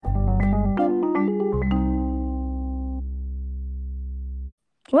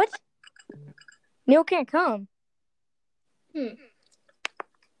What? Neil can't come.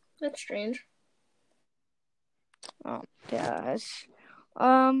 That's strange. Oh gosh.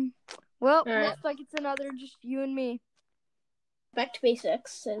 Well, All right. looks like it's another just you and me. Back to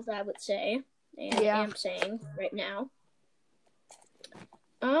basics, as I would say, and Yeah. am saying right now.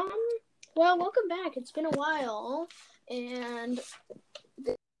 Well, welcome back. It's been a while, and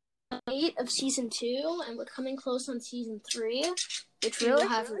the 8 of season 2, and we're coming close on season 3, which we will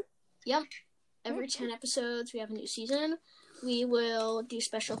have. Yep. Every 10 episodes, we have a new season. We will do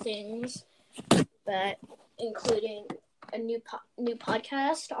special things, but including a new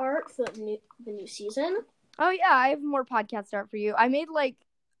podcast art for the new season. Oh yeah, I have more podcast art for you. I made like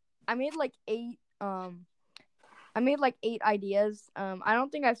 8 ideas. I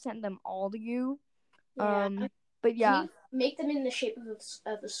don't think I've sent them all to you. Yeah. But yeah. Can you make them in the shape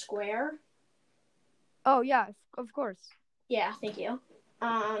of a square? Oh yeah, of course. Yeah, thank you.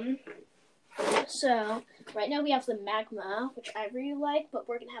 So right now we have the magma, which I really like, but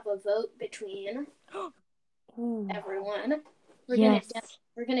we're gonna have a vote between everyone. We're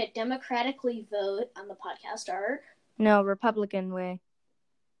gonna democratically vote on the podcast art. No, Republican way.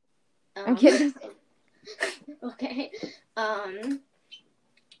 I'm kidding. Okay.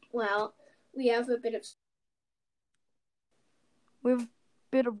 Well, we have a bit of. We have a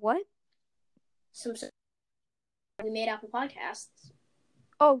bit of what? We made Apple Podcasts.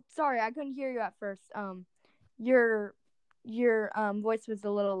 Oh, sorry, I couldn't hear you at first. Your voice was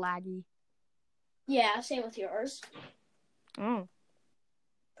a little laggy. Yeah, same with yours. Oh.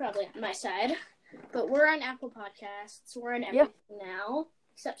 Probably on my side. But we're on Apple Podcasts. We're on everything now,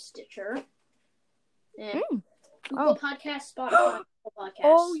 except Stitcher. And Google Podcasts, Spotify, Podcasts.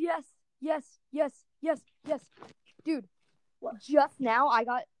 Oh, yes. Dude, what? Just now I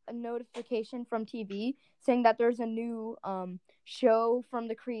got a notification from TV saying that there's a new show from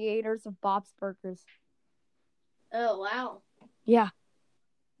the creators of Bob's Burgers. Oh, wow. Yeah.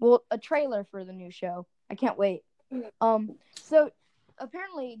 Well, a trailer for the new show. I can't wait. So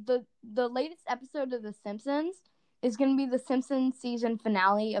apparently the latest episode of The Simpsons is going to be the Simpsons season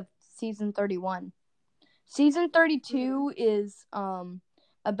finale of season 31. Season 32 is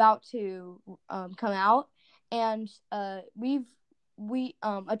about to come out, and a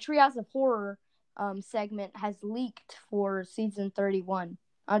Treehouse of Horror segment has leaked for season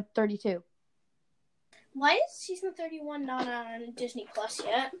 32. Why is season 31 not on Disney Plus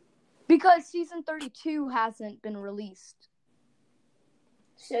yet? Because season 32 hasn't been released.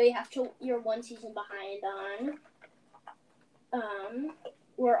 So you're one season behind on.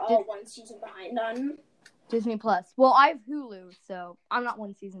 We're all one season behind on Disney Plus. Well, I have Hulu, so I'm not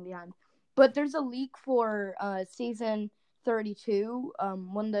one season behind. But there's a leak for season 32,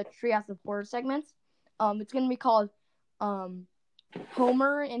 one of the Treehouse of Horror segments. It's going to be called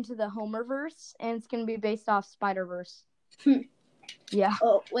Homer into the Homerverse, and it's going to be based off Spider-Verse. Yeah.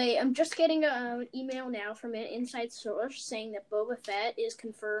 Oh, wait, I'm just getting an email now from an inside source saying that Boba Fett is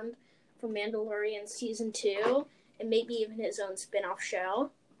confirmed for Mandalorian Season 2, and maybe even his own spin-off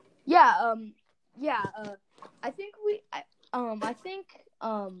show. Yeah,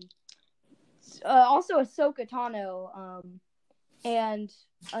 also Ahsoka Tano, and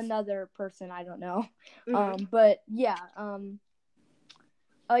another person, I don't know. But yeah,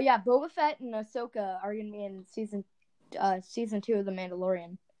 Boba Fett and Ahsoka are gonna be in season 2 of The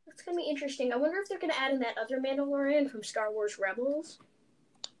Mandalorian. That's gonna be interesting. I wonder if they're gonna add in that other Mandalorian from Star Wars Rebels.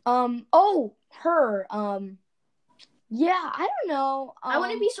 Her. Yeah, I don't know. I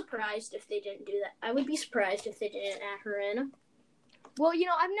wouldn't be surprised if they didn't do that. I would be surprised if they didn't add her in. Well,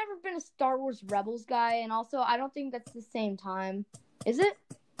 I've never been a Star Wars Rebels guy, and also I don't think that's the same time. Is it?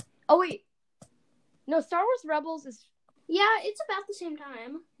 Oh, wait. No, Star Wars Rebels is... Yeah, it's about the same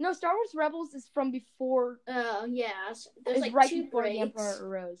time. No, Star Wars Rebels is from before... Oh, yeah. There's it's like right 2 before breaks. The Emperor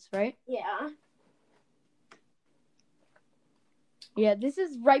arose, right? Yeah. Yeah, this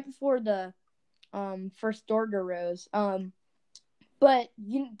is right before the First Order rose. But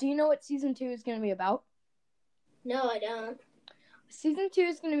do you know what Season 2 is going to be about? No, I don't. Season 2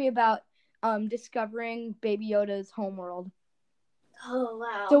 is going to be about discovering Baby Yoda's homeworld. Oh,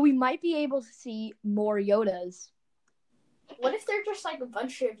 wow. So we might be able to see more Yodas. What if they're just like a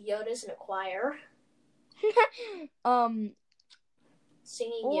bunch of Yodas in a choir?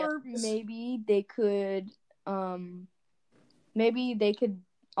 Singing or Yodas. maybe they could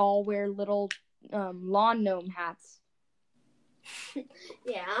all wear little lawn gnome hats.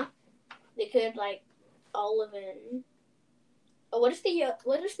 Yeah. They could all live in... Oh, what if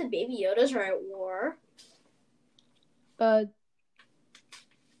the Baby Yodas are at war?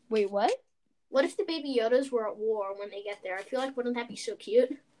 Wait, what? What if the Baby Yodas were at war when they get there? I feel like wouldn't that be so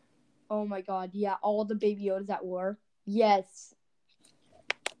cute? Oh my god, yeah, all the Baby Yodas at war. Yes.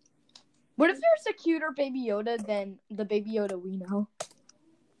 What if there's a cuter Baby Yoda than the Baby Yoda we know?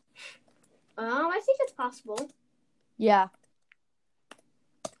 I think it's possible. Yeah.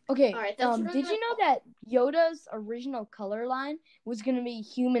 Okay, All right, did you know that Yoda's original color line was going to be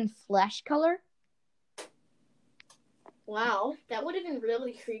human flesh color? Wow, that would have been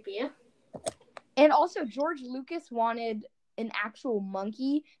really creepy. And also, George Lucas wanted an actual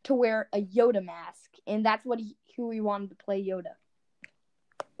monkey to wear a Yoda mask, and that's who he wanted to play Yoda.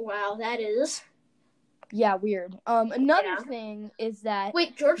 Wow, that is. Yeah, weird. Another thing is that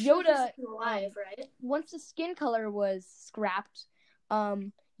George Yoda Lucas is alive, right? Once the skin color was scrapped,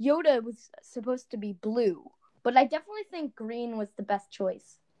 Yoda was supposed to be blue, but I definitely think green was the best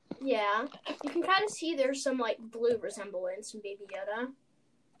choice. Yeah, you can kind of see there's some like blue resemblance in Baby Yoda.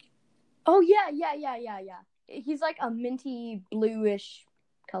 Oh yeah. He's like a minty bluish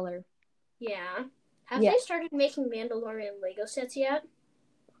color. Yeah. Have they started making Mandalorian Lego sets yet?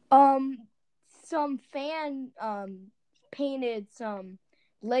 Some fan painted some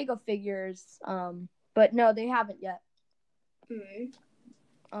Lego figures, but no, they haven't yet.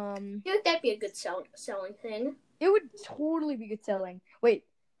 I feel like that'd be a good selling thing. It would totally be good selling. Wait,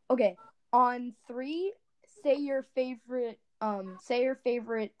 okay. On 3, say your favorite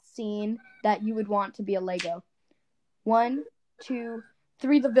scene that you would want to be a Lego. 1, 2,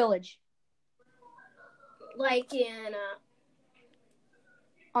 3, The Village. Like in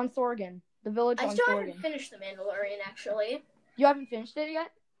on Sorgan. The Village on Sorgan. I still haven't finished The Mandalorian, actually. You haven't finished it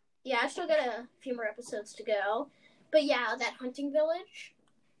yet? Yeah, I still got a few more episodes to go. But yeah, that hunting village.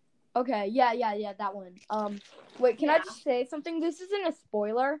 Okay, yeah, that one. Wait, can I just say something? This isn't a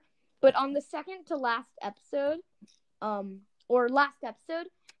spoiler, but on the second to last episode,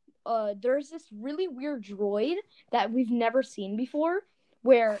 there's this really weird droid that we've never seen before.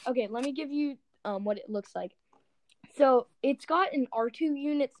 Where, okay, let me give you what it looks like. So it's got an R2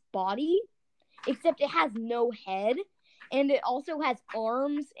 unit's body, except it has no head, and it also has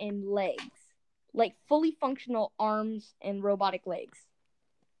arms and legs, like fully functional arms and robotic legs.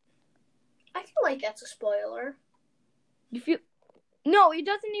 I feel like that's a spoiler. No, it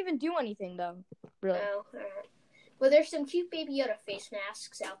doesn't even do anything though. Really? Oh, all right. Well, there's some cute Baby Yoda face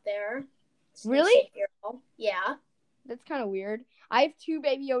masks out there. Really? Yeah. That's kind of weird. I have 2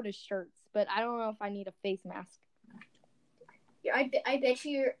 Baby Yoda shirts, but I don't know if I need a face mask. Yeah, I bet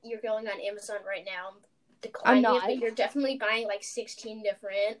you're going on Amazon right now. I'm not. But you're definitely buying like 16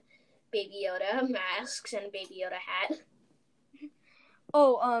 different Baby Yoda masks and a Baby Yoda hat.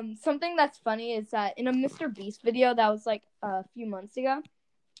 Oh, something that's funny is that in a Mr. Beast video that was like a few months ago,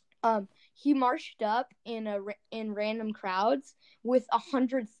 he marched up in random crowds with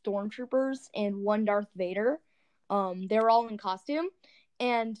 100 stormtroopers and 1 Darth Vader. They were all in costume,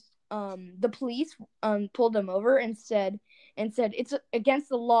 and the police pulled them over and said it's against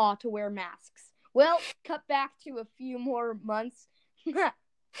the law to wear masks. Well, cut back to a few more months.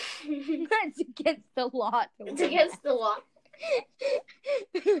 It's against the law. It's against the law.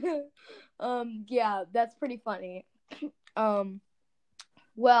 Yeah, that's pretty funny. Yeah,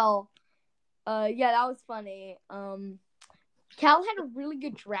 that was funny. Cal had a really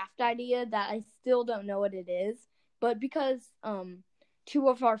good draft idea that I still don't know what it is, but because 2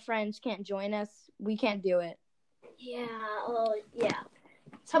 of our friends can't join us, we can't do it. Yeah. Oh, yeah.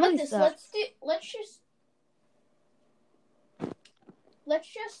 How about this? Let's just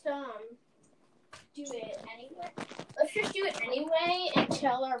do it anyway. Let's just do it anyway and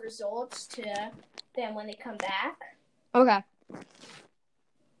tell our results to them when they come back. Okay.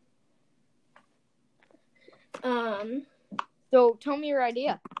 So tell me your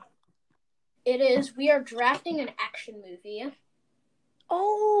idea. It is we are drafting an action movie.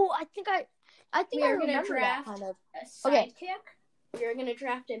 Oh, I think we are going to draft kind of. A sidekick. Okay. We are going to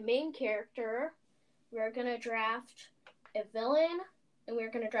draft a main character. We are going to draft a villain, and we are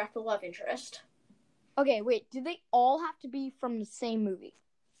going to draft a love interest. Okay, wait. Do they all have to be from the same movie?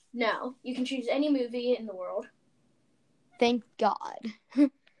 No, you can choose any movie in the world. Thank God.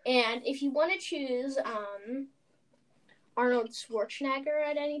 And if you want to choose Arnold Schwarzenegger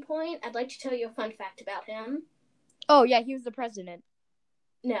at any point, I'd like to tell you a fun fact about him. Oh, yeah, he was the president.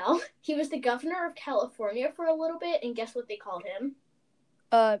 No, he was the governor of California for a little bit, and guess what they called him?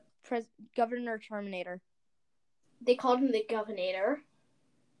 Governor Terminator. They called him the Governator.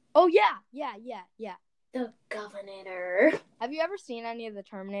 Oh, yeah. The Governator. Have you ever seen any of the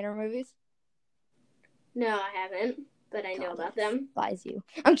Terminator movies? No, I haven't, but I know about them. Despise you.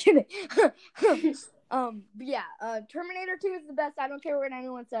 I'm kidding. Yeah, Terminator 2 is the best. I don't care what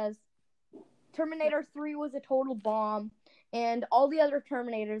anyone says. Terminator 3 was a total bomb, and all the other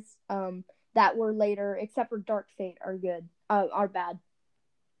Terminators that were later, except for Dark Fate, are good. Are bad.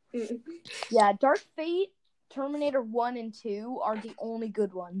 Yeah, Dark Fate, Terminator 1 and 2 are the only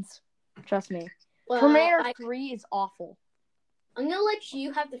good ones. Trust me. Well, Terminator 3 is awful. I'm gonna let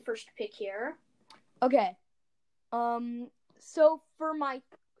you have the first pick here. Okay. So for my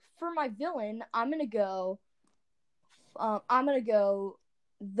villain, I'm gonna go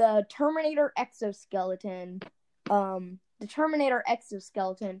the Terminator exoskeleton. The Terminator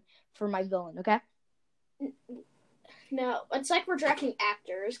exoskeleton for my villain. Okay. No, it's like we're drafting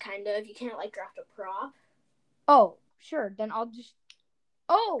actors, kind of. You can't like draft a prop. Oh, sure. Then I'll just.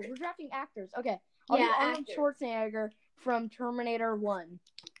 Oh, we're drafting actors. Okay. I'll do Arnold Schwarzenegger from Terminator 1.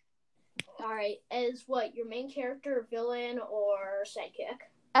 All right. As what? Your main character, villain, or sidekick?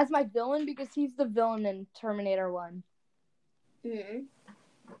 As my villain, because he's the villain in Terminator 1.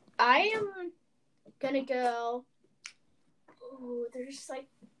 I am gonna go. Oh, there's like,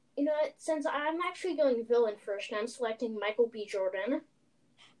 you know what? Since I'm actually going villain first, I'm selecting Michael B. Jordan.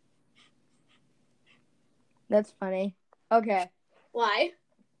 That's funny. Okay. Why?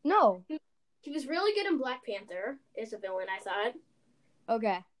 No. He was really good in Black Panther as a villain, I thought.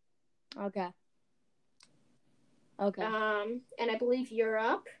 Okay. And I believe you're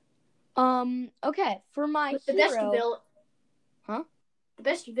up. Okay. For my hero... The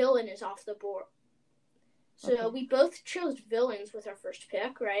best villain is off the board. So we both chose villains with our first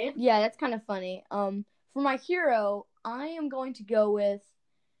pick, right? Yeah, that's kind of funny. For my hero, I am going to go with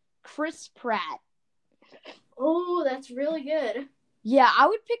Chris Pratt. Oh, that's really good. Yeah, I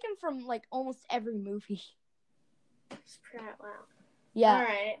would pick him from like almost every movie. Chris Pratt, wow. Yeah. All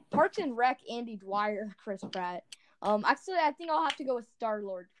right. Parks and Rec, Andy Dwyer, Chris Pratt. Actually, I think I'll have to go with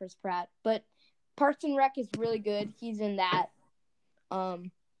Star-Lord, Chris Pratt. But Parks and Rec is really good. He's in that.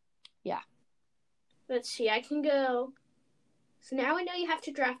 Yeah. Let's see. I can go. So now I know you have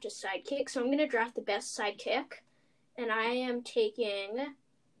to draft a sidekick. So I'm going to draft the best sidekick, and I am taking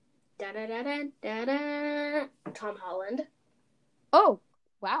Tom Holland. Oh,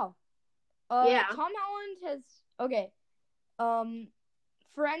 wow. Yeah. Tom Holland has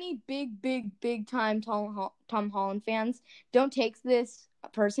for any big time Tom Holland fans, don't take this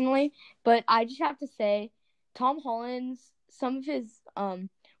personally, but I just have to say Tom Holland's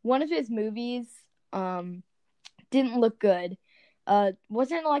one of his movies didn't look good.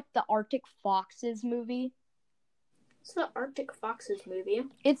 Wasn't like the Arctic Foxes movie? It's the Arctic Foxes movie.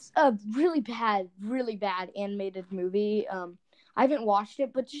 It's a really bad animated movie. I haven't watched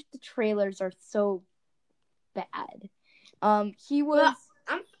it, but just the trailers are so bad. He was. Well,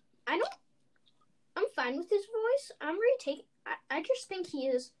 I'm fine with his voice. I'm really taking. I just think he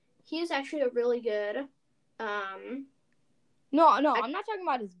is actually a really good. No, I'm not talking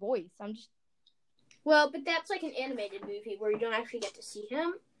about his voice. I'm just. Well, but that's like an animated movie where you don't actually get to see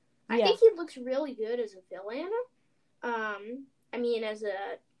him. Yeah. I think he looks really good as a villain. I mean, as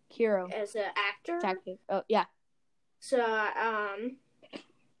a hero, as an actor. Tactic. Oh, yeah. So, I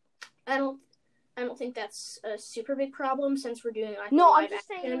don't think that's a super big problem since we're doing like. No, I'm just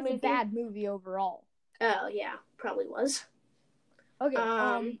saying it was a bad movie overall. Oh yeah, probably was.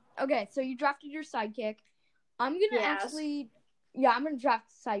 Okay. Okay. So you drafted your sidekick. I'm gonna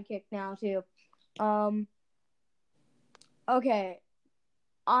draft sidekick now too. Okay.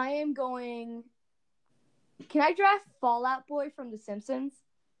 I am going. Can I draft Fall Out Boy from The Simpsons?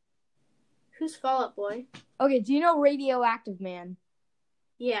 Who's Fall Out Boy? Okay, do you know Radioactive Man?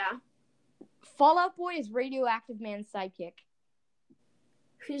 Yeah. Fall Out Boy is Radioactive Man's sidekick.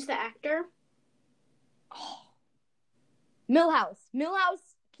 Who's the actor? Oh. Milhouse.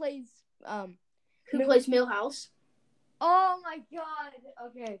 Milhouse plays Who plays Milhouse? Oh my god.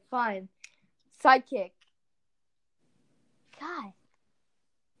 Okay, fine. Sidekick. God.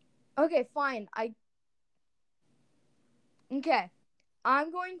 Okay, fine. Okay.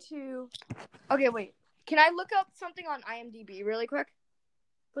 I'm going to... Okay, wait. Can I look up something on IMDb really quick?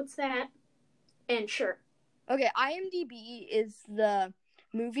 What's that? And sure. Okay, IMDb is the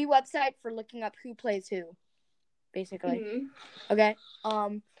movie website for looking up who plays who, basically. Mm-hmm. Okay.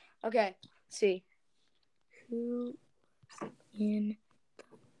 Okay. Let's see. Who in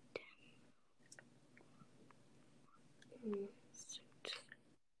the suit?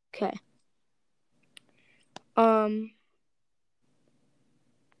 Okay.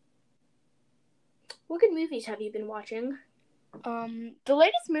 What good movies have you been watching? The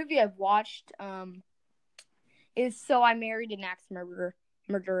latest movie I've watched, is So I Married an Axe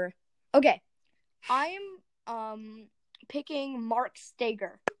Murderer. Okay. I am, picking Mark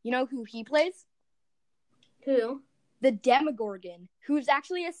Steger. You know who he plays? Who? the Demogorgon, who's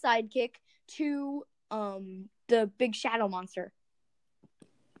actually a sidekick to the big shadow monster.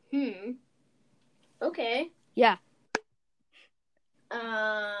 Okay. Yeah.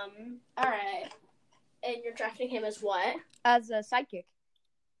 All right. And you're drafting him as what? As a sidekick.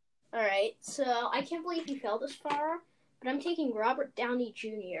 All right. So I can't believe you fell this far, but I'm taking Robert Downey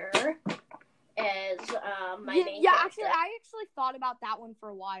Jr. as my main character. Actually, I thought about that one for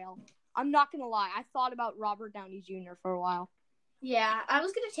a while. I'm not gonna lie, I thought about Robert Downey Jr. for a while. Yeah, I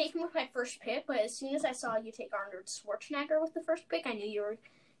was gonna take him with my first pick, but as soon as I saw you take Arnold Schwarzenegger with the first pick, I knew you were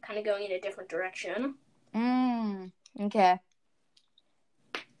kind of going in a different direction. Okay.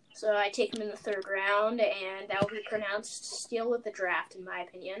 So I take him in the third round, and that will be pronounced steal of the draft, in my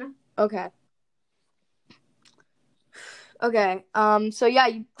opinion. Okay. So yeah,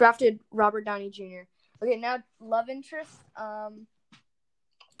 you drafted Robert Downey Jr. Okay, now love interest.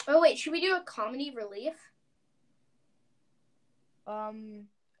 Oh wait, should we do a comedy relief?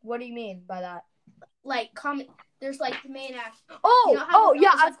 What do you mean by that? Like there's like the main actor.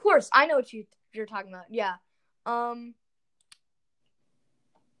 Yeah, of course. I know what you're talking about. Yeah.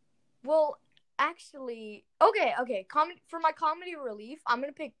 Well, actually, okay. For my comedy relief, I'm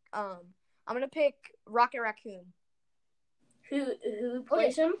gonna pick Rocket Raccoon. Who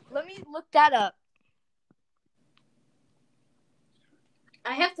plays him? Let me look that up.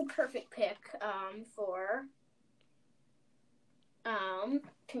 I have the perfect pick for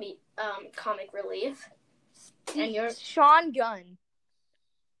comic relief. And you're Sean Gunn.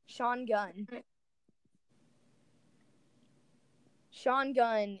 Sean Gunn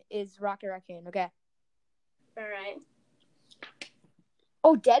is Rocket Raccoon. Okay. All right.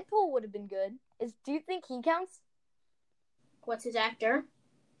 Oh, Deadpool would have been good. Do you think he counts? What's his actor?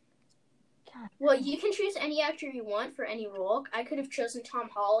 God. Well, you can choose any actor you want for any role. I could have chosen Tom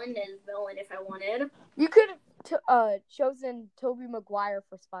Holland as villain if I wanted. You could have chosen Tobey Maguire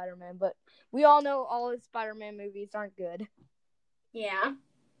for Spider-Man, but we all know all his Spider-Man movies aren't good. Yeah.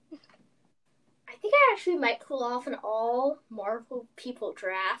 I think I actually might pull off an all Marvel people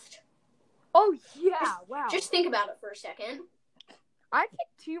draft. Oh, yeah, wow. Just think about it for a second. I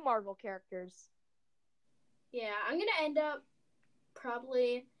picked 2 Marvel characters. Yeah, I'm going to end up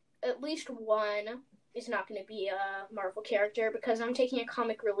probably at least one is not going to be a Marvel character because I'm taking a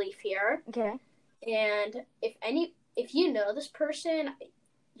comic relief here. Okay. And if you know this person,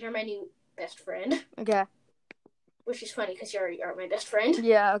 you're my new best friend. Okay. Which is funny because you're my best friend.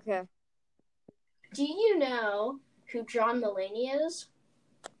 Yeah, okay. Do you know who John Mulaney is?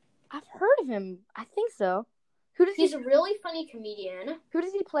 I've heard of him. I think so. He's a really funny comedian. Who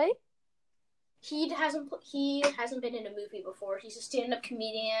does he play? He hasn't been in a movie before. He's a stand-up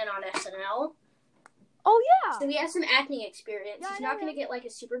comedian on SNL. Oh, yeah. So he has some acting experience. Yeah, he's not going to get like a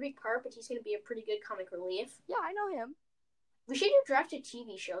super big part, but he's going to be a pretty good comic relief. Yeah, I know him. We should do draft a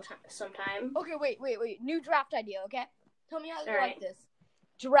TV show sometime. Okay, wait. New draft idea, okay? Tell me how you All like this.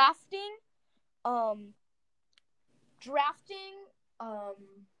 Drafting, a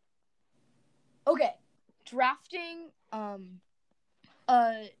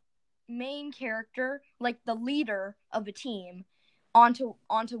main character, like the leader of a team, onto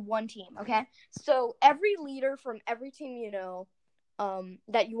one team, okay? So every leader from every team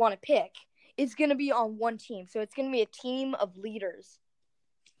that you want to pick is going to be on one team. So it's going to be a team of leaders.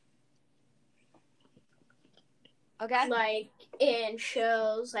 Okay? Like in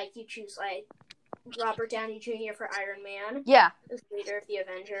shows, like you choose like Robert Downey Jr. for Iron Man. Yeah. As leader of the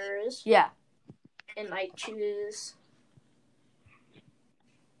Avengers. Yeah. And like choose.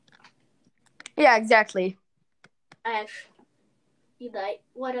 Yeah, exactly.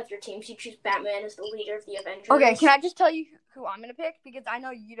 What other teams? You choose Batman as the leader of the Avengers. Okay, can I just tell you who I'm gonna pick because I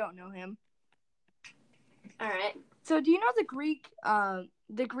know you don't know him. All right. So, do you know the Greek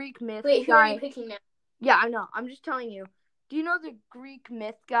myth? Wait, who guy? are you picking now? Yeah, I know. I'm just telling you. Do you know the Greek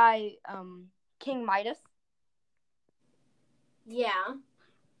myth guy, King Midas? Yeah.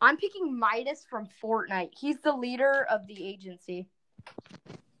 I'm picking Midas from Fortnite. He's the leader of the agency.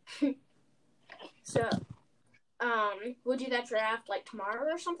 So, we'll do that draft like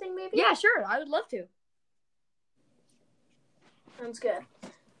tomorrow or something, maybe? Yeah, sure. I would love to. Sounds good.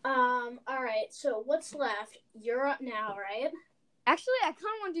 All right. So what's left? You're up now, right? Actually, I kind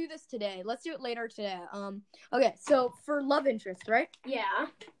of want to do this today. Let's do it later today. Okay. So for love interest, right? Yeah.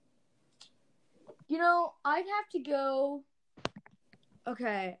 I'd have to go.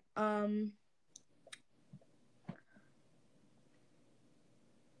 Okay.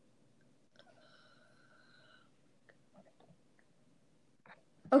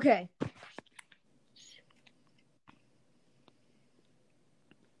 Okay.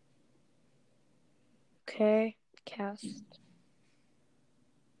 Okay. Cast.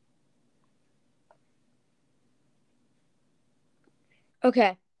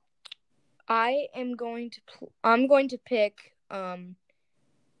 Okay. I'm going to pick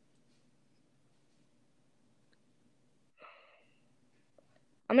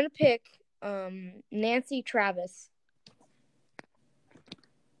Nancy Travis.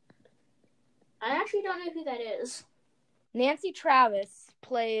 I actually don't know who that is. Nancy Travis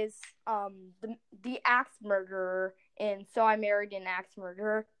plays the axe murderer in So I Married an Axe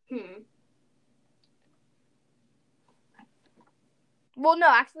Murderer. Well, no,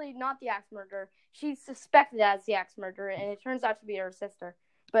 actually not the axe murderer. She's suspected as the axe murderer, and it turns out to be her sister.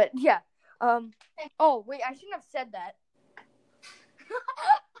 But yeah. Oh wait, I shouldn't have said that.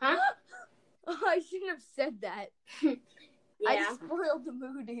 Huh? I shouldn't have said that. Yeah. I just spoiled the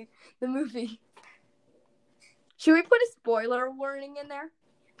movie. Should we put a spoiler warning in there?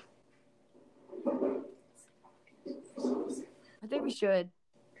 I think we should.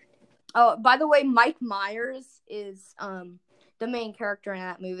 Oh, by the way, Mike Myers is the main character in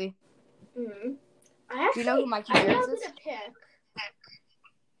that movie. Mm-hmm. Do you know who Mike Myers is? Pick.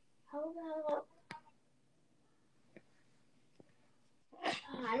 How about...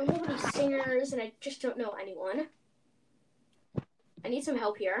 I don't know any singers, and I just don't know anyone. I need some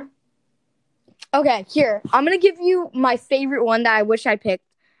help here. Okay, here. I'm going to give you my favorite one that I wish I picked.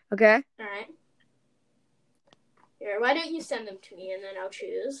 Okay? All right. Here, why don't you send them to me, and then I'll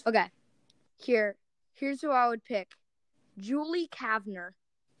choose. Okay. Here's who I would pick. Julie Kavner.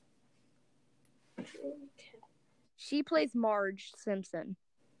 She plays Marge Simpson.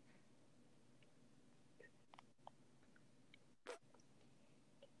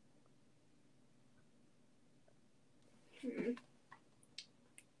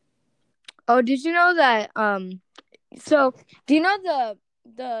 Oh, did you know that so do you know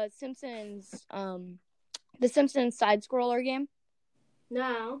the Simpsons side scroller game?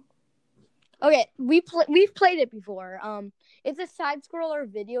 No. Okay, we've played it before. It's a side scroller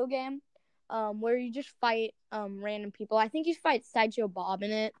video game where you just fight random people. I think you fight Sideshow Bob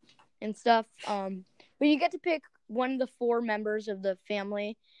in it and stuff. But you get to pick one of the 4 members of the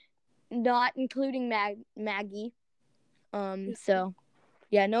family, not including Maggie. So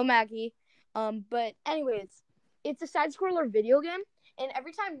yeah, no Maggie. But anyways, it's a side scroller video game, and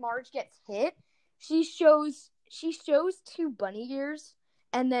every time Marge gets hit, she shows 2 bunny ears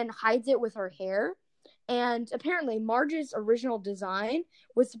and then hides it with her hair. And apparently Marge's original design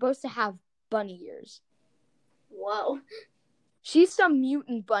was supposed to have bunny ears. Whoa. She's some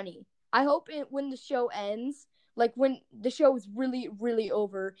mutant bunny. I hope when the show ends, like when the show is really, really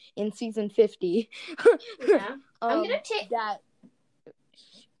over in season 50. Yeah. I'm going to take that.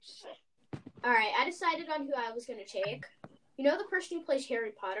 All right, I decided on who I was going to take. You know the person who plays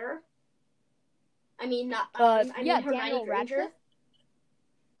Harry Potter? I mean, Hermione Daniel Granger. Radcliffe?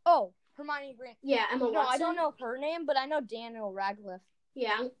 Oh, Hermione Granger. Yeah, Emma Watson. No, I don't know her name, but I know Daniel Radcliffe.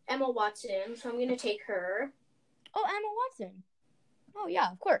 Yeah, Emma Watson, so I'm going to take her. Oh, Emma Watson. Oh,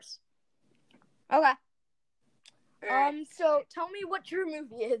 yeah, of course. Okay. Right. So tell me what your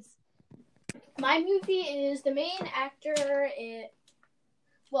movie is. My movie is the main actor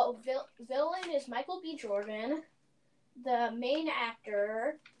villain is Michael B. Jordan. The main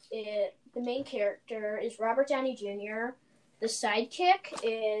character is Robert Downey Jr. The sidekick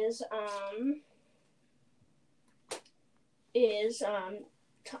is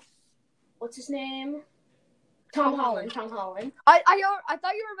what's his name? Tom Holland. Tom Holland. I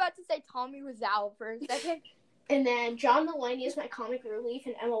thought you were about to say Tommy Wiseau for a second. And then John Mulaney is my comic relief,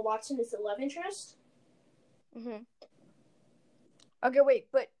 and Emma Watson is the love interest. Mhm.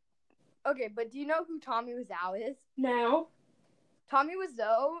 Okay, but do you know who Tommy Wiseau is? No. Tommy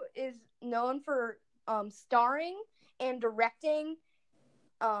Wiseau is known for starring and directing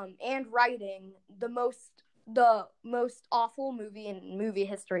and writing the most awful movie in movie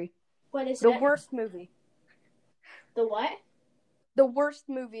history. What is the worst movie? The what? The worst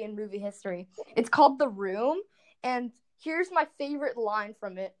movie in movie history. It's called The Room, and here's my favorite line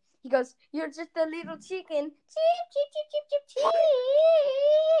from it. He goes, "You're just a little chicken. Cheep, cheep, cheep, cheep, cheep, cheep."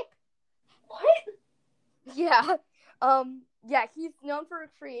 What? Yeah. Yeah, he's known for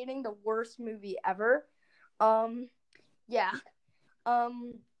creating the worst movie ever. Yeah.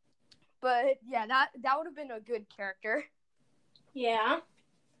 But yeah, that would have been a good character. Yeah.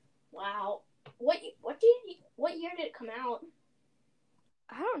 Wow. What year did it come out?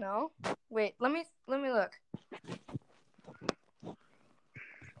 I don't know. Wait, let me look.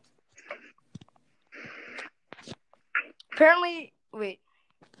 Apparently, wait.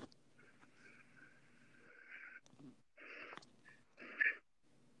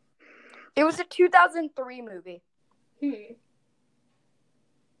 It was a 2003 movie. 2003.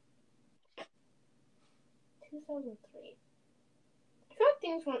 I feel like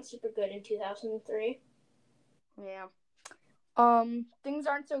things weren't super good in 2003. Yeah. Things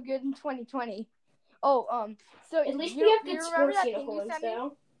aren't so good in 2020. Oh, so at least we have good sports uniforms,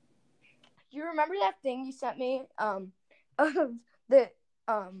 though. You remember that thing you sent me? Of the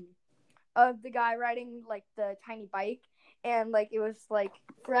of the guy riding like the tiny bike, and like it was like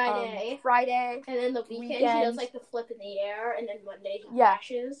Friday, and then the weekend he does like the flip in the air, and then Monday he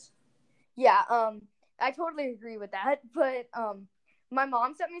crashes. Yeah. I totally agree with that, but my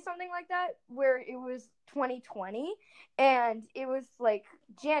mom sent me something like that where it was 2020 and it was like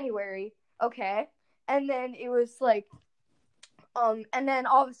January, okay, and then it was like and then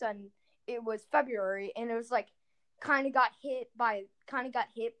all of a sudden it was February and it was like kind of got hit by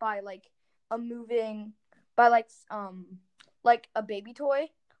like a moving by like a baby toy,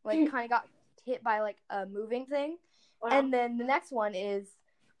 like kind of got hit by like a moving thing. Wow. And then the next one is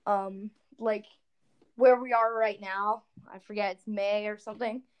like where we are right now. I forget, it's May or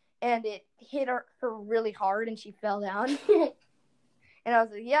something, and it hit her really hard and she fell down. And I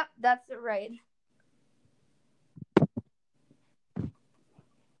was like, yep, that's it, right.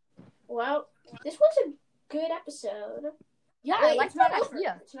 Well, this was a good episode. Yeah, wait, I like that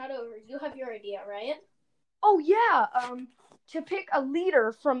idea. It's not over. You have your idea, right? Oh yeah, to pick a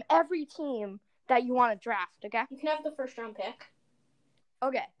leader from every team that you want to draft, okay? You can have the first round pick.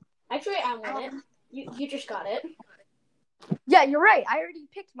 Okay. Actually, I want it. You just got it. Yeah, you're right. I already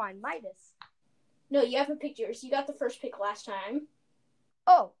picked mine, Midas. No, you haven't picked yours. You got the first pick last time.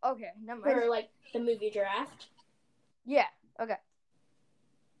 Oh, okay. Never mind. For, like, the movie draft. Yeah, okay.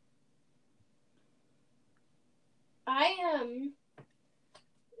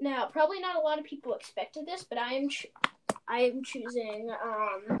 Now, probably not a lot of people expected this, but I am choosing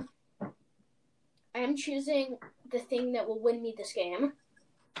the thing that will win me this game.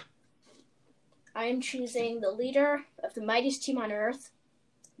 I am choosing the leader of the mightiest team on Earth,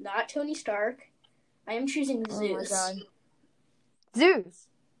 not Tony Stark. I am choosing Zeus. Oh my god.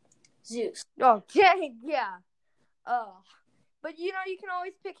 Zeus. Oh, yeah. But you can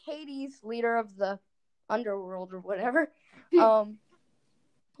always pick Hades, leader of the underworld or whatever.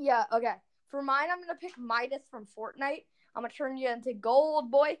 Yeah, okay. For mine, I'm gonna pick Midas from Fortnite. I'm gonna turn you into gold,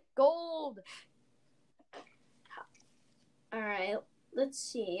 boy. Gold. Alright, let's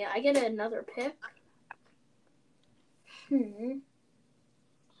see. I get another pick. Who's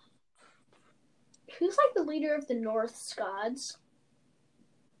like the leader of the Norse gods?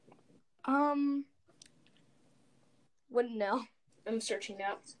 Wouldn't know. I'm searching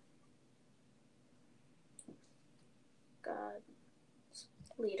now. God.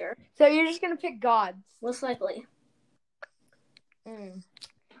 Leader. So you're just gonna pick gods? Most likely.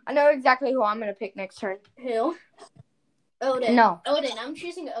 I know exactly who I'm gonna pick next turn. Who? Odin. No. Odin. I'm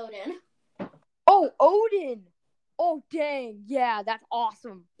choosing Odin. Oh, Odin. Oh, dang. Yeah, that's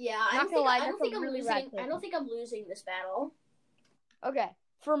awesome. Yeah, I don't think I'm losing this battle. Okay.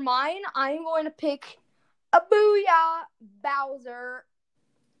 For mine, I'm going to pick a Booyah Bowser.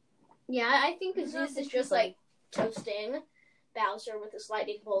 Yeah, I think Zeus is just like toasting Bowser with his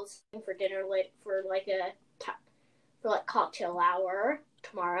lightning bolts for dinner, for cocktail hour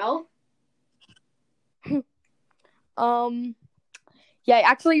tomorrow. Yeah,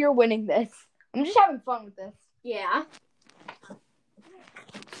 actually, you're winning this. I'm just having fun with this. Yeah.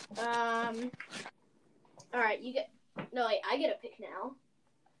 Alright, I get a pick now.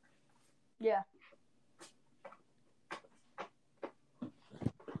 Yeah.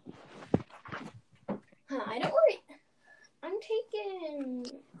 I don't worry. I'm taking...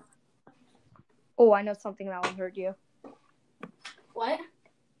 Oh, I know something that will hurt you. What?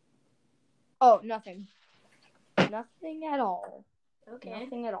 Oh, nothing. Nothing at all. Okay.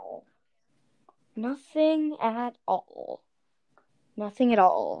 Nothing at all. Nothing at all. Nothing at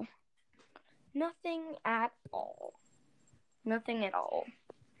all. Nothing at all. Nothing at all.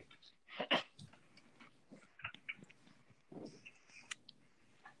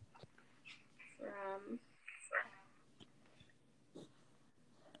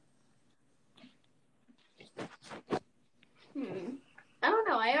 I don't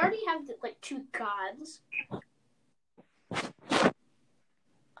know. I already have two gods.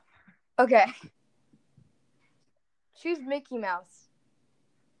 Okay. Choose Mickey Mouse.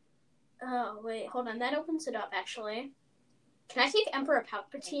 Oh, wait. Hold on. That opens it up, actually. Can I take Emperor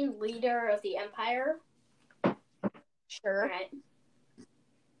Palpatine, leader of the Empire? Sure. Alright.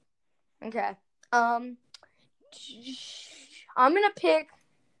 Okay. I'm gonna pick...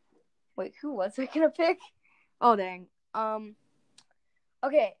 Wait, who was I gonna pick? Oh, dang.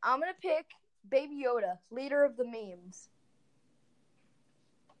 Okay, I'm gonna pick Baby Yoda, leader of the memes.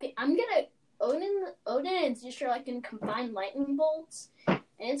 I'm gonna Odin and Zeus are like gonna combine lightning bolts, and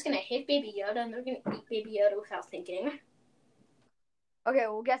it's gonna hit Baby Yoda, and they're gonna eat Baby Yoda without thinking. Okay,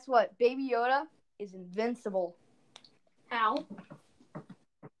 well, guess what? Baby Yoda is invincible. How?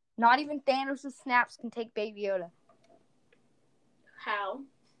 Not even Thanos' snaps can take Baby Yoda. How?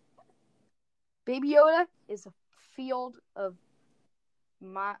 Baby Yoda is a field of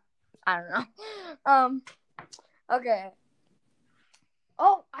I don't know. Okay.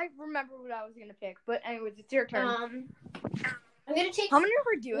 Oh, I remember what I was gonna pick, but anyways, it's your turn. I'm gonna take. How many are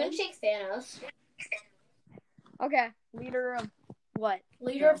we doing? I'm gonna take Thanos. Okay, leader of what?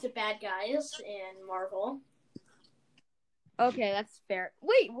 Leader of the bad guys in Marvel. Okay, that's fair.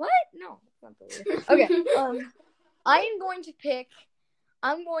 Wait, what? No, it's not the leader. Okay. I'm going to pick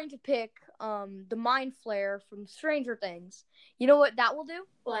the Mind Flayer from Stranger Things. You know what that will do?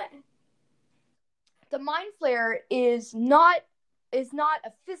 What? The Mind Flayer is not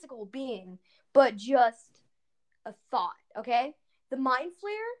a physical being, but just a thought, okay? The Mind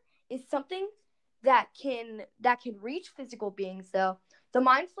Flayer is something that can reach physical beings though. The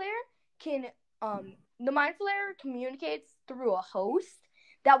Mind Flayer communicates through a host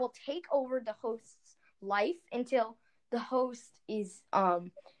that will take over the host's life until the host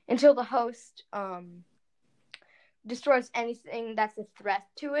destroys anything that's a threat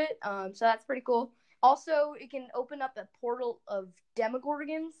to it. So that's pretty cool. Also, it can open up a portal of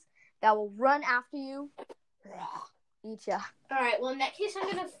Demogorgons that will run after you, eat ya. All right. Well, in that case,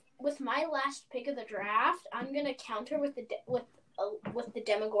 with my last pick of the draft, I'm gonna counter with the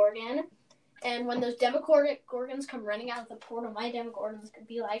Demogorgon, and when those Demogorgons come running out of the portal, my Demogorgons could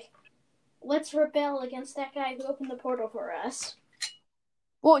be like, "Let's rebel against that guy who opened the portal for us."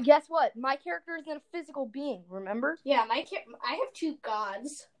 Well, guess what? My character isn't a physical being. Remember? Yeah, I have two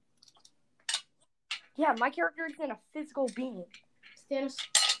gods. Yeah, my character isn't a physical being. Thanos.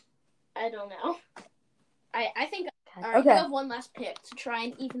 I don't know. I think. All right, okay. You have one last pick to try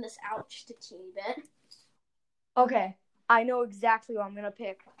and even this out just a teeny bit. Okay, I know exactly what I'm gonna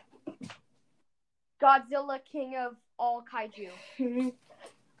pick. Godzilla, king of all kaiju.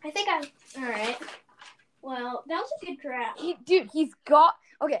 I think all right. Well, that was a good draft. He's got.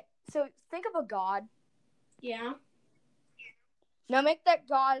 Okay, so think of a god. Yeah. Now make that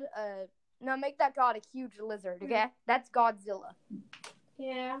god a huge lizard. Okay, that's Godzilla.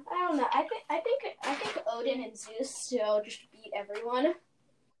 Yeah, I don't know. I think Odin and Zeus still just beat everyone.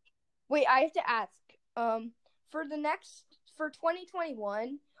 Wait, I have to ask. For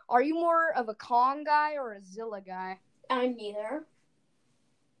 2021, are you more of a Kong guy or a Zilla guy? I'm neither.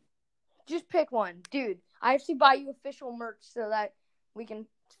 Just pick one, dude. I have to buy you official merch so that we can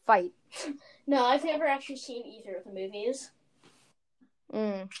fight. No, I've never actually seen either of the movies.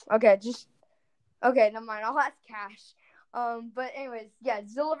 Okay, never mind. I'll ask Cash. But anyways, yeah,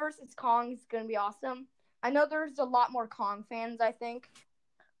 Zilla versus Kong is gonna be awesome. I know there's a lot more Kong fans, I think.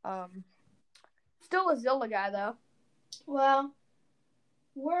 Still a Zilla guy though. Well,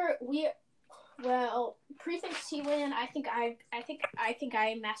 Prefix T-Win. I think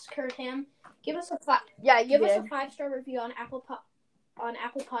I massacred him. Give us a 5. Yeah, give us a 5-star review on Apple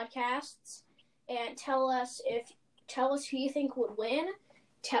Podcasts, and tell us who you think would win.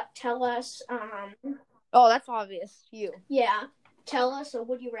 Tell us. Oh, that's obvious. You. Yeah. Tell us a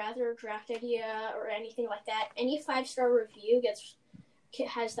would you rather draft idea or anything like that. Any 5-star review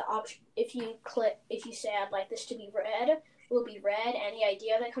has the option. If you say I'd like this to be read, will be read. Any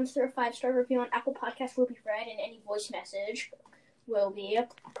idea that comes through a 5-star review on Apple Podcasts will be read, and any voice message will be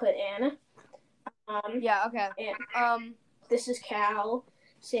put in. Yeah. Okay. And, this is Cal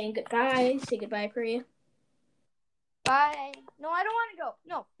saying goodbye. Say goodbye, Pri. Bye. No, I don't want to go.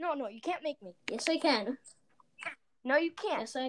 No. You can't make me. Yes, I can. No, you can't. Yes, I